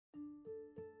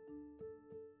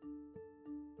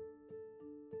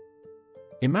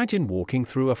Imagine walking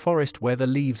through a forest where the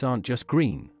leaves aren't just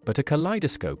green, but a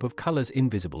kaleidoscope of colors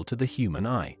invisible to the human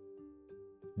eye.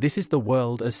 This is the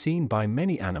world as seen by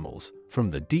many animals,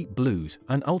 from the deep blues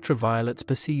and ultraviolets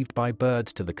perceived by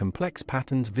birds to the complex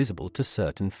patterns visible to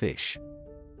certain fish.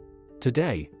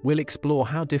 Today, we'll explore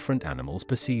how different animals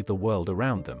perceive the world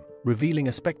around them, revealing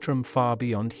a spectrum far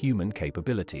beyond human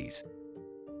capabilities.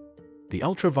 The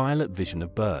ultraviolet vision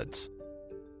of birds.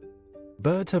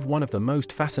 Birds have one of the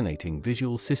most fascinating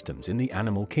visual systems in the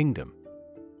animal kingdom.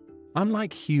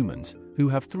 Unlike humans, who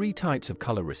have 3 types of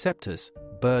color receptors,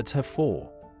 birds have 4.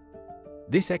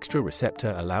 This extra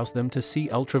receptor allows them to see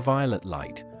ultraviolet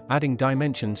light, adding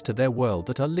dimensions to their world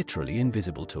that are literally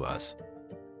invisible to us.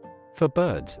 For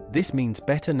birds, this means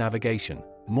better navigation,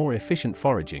 more efficient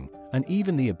foraging, and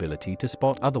even the ability to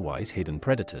spot otherwise hidden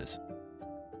predators.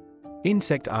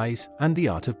 Insect eyes and the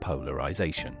art of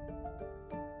polarization.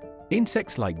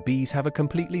 Insects like bees have a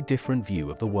completely different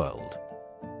view of the world.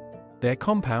 Their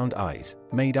compound eyes,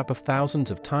 made up of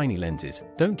thousands of tiny lenses,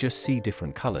 don't just see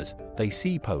different colors, they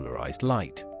see polarized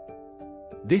light.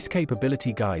 This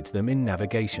capability guides them in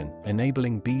navigation,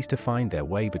 enabling bees to find their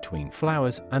way between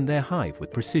flowers and their hive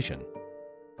with precision.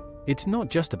 It's not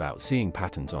just about seeing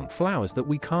patterns on flowers that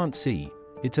we can't see,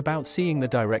 it's about seeing the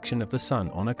direction of the sun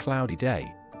on a cloudy day.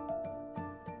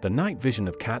 The night vision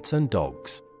of cats and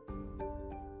dogs.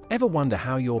 Ever wonder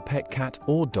how your pet cat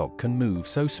or dog can move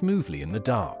so smoothly in the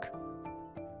dark?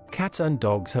 Cats and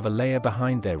dogs have a layer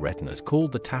behind their retinas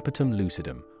called the tapetum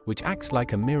lucidum, which acts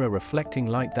like a mirror reflecting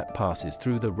light that passes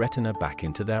through the retina back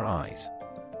into their eyes.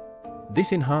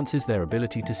 This enhances their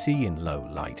ability to see in low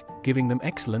light, giving them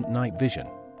excellent night vision.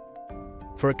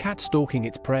 For a cat stalking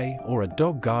its prey or a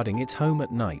dog guarding its home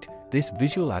at night, this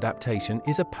visual adaptation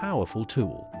is a powerful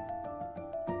tool.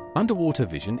 Underwater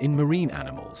vision in marine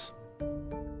animals.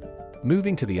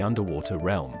 Moving to the underwater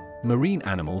realm, marine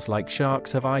animals like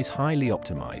sharks have eyes highly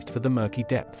optimized for the murky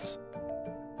depths.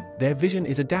 Their vision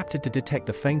is adapted to detect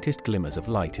the faintest glimmers of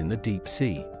light in the deep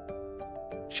sea.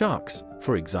 Sharks,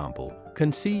 for example,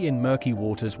 can see in murky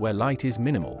waters where light is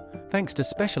minimal, thanks to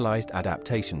specialized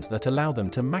adaptations that allow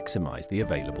them to maximize the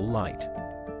available light.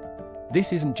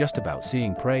 This isn't just about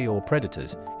seeing prey or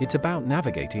predators, it's about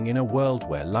navigating in a world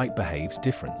where light behaves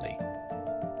differently.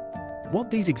 What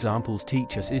these examples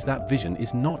teach us is that vision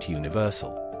is not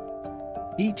universal.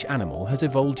 Each animal has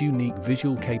evolved unique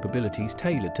visual capabilities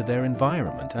tailored to their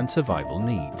environment and survival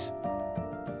needs.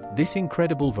 This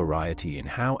incredible variety in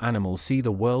how animals see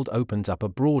the world opens up a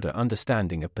broader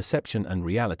understanding of perception and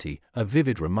reality, a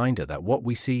vivid reminder that what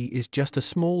we see is just a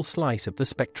small slice of the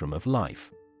spectrum of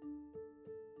life.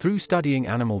 Through studying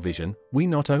animal vision, we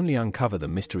not only uncover the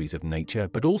mysteries of nature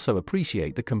but also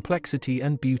appreciate the complexity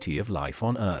and beauty of life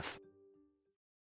on Earth.